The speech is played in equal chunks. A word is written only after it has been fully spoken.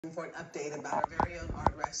For an update about our very own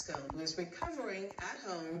Art Rascon, who is recovering at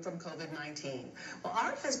home from COVID-19. Well,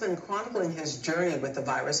 Art has been chronicling his journey with the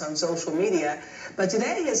virus on social media, but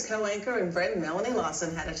today his co-anchor and friend Melanie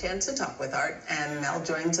Lawson had a chance to talk with Art, and Mel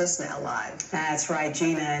joins us now live. That's right,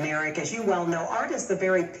 Gina and Eric. As you well know, Art is the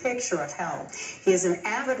very picture of health. He is an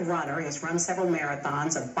avid runner. He has run several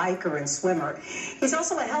marathons, a biker and swimmer. He's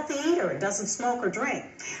also a healthy eater and doesn't smoke or drink.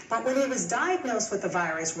 But when he was diagnosed with the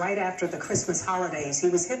virus right after the Christmas holidays, he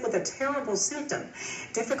was hit with a terrible symptom,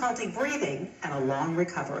 difficulty breathing, and a long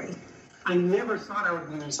recovery. I never thought I would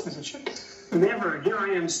be in this position. Never. Here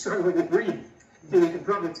I am struggling to breathe. And you can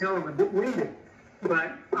probably tell I'm a bit winded.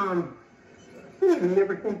 But you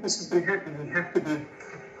never think this is going to happen.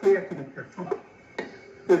 We have to be careful.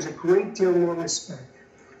 There's a great deal more respect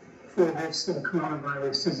for this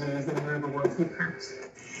coronavirus disease than there ever was in the past.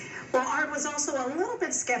 Well, Art was also a little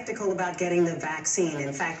bit skeptical about getting the vaccine.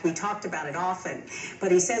 In fact, we talked about it often,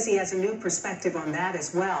 but he says he has a new perspective on that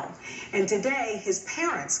as well. And today, his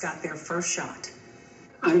parents got their first shot.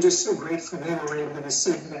 I'm just so grateful they were able to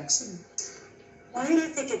receive the vaccine. Why do you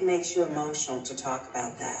think it makes you emotional to talk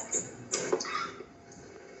about that?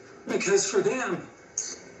 Because for them,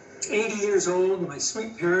 80 years old, my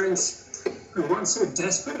sweet parents, we want so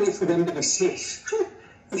desperately for them to be safe.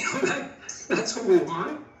 That's what we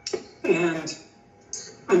want. And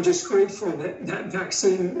I'm just grateful that that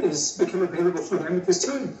vaccine is become available for them at this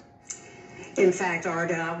time. In fact,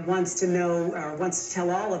 Art wants to tell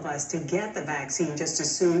all of us to get the vaccine just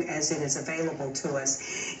as soon as it is available to us.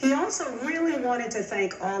 He also really wanted to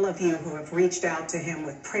thank all of you who have reached out to him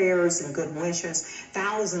with prayers and good wishes,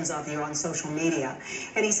 thousands of you on social media.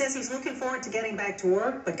 And he says he's looking forward to getting back to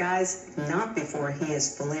work, but guys, not before he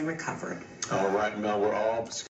is fully recovered. All right, Mel, we're all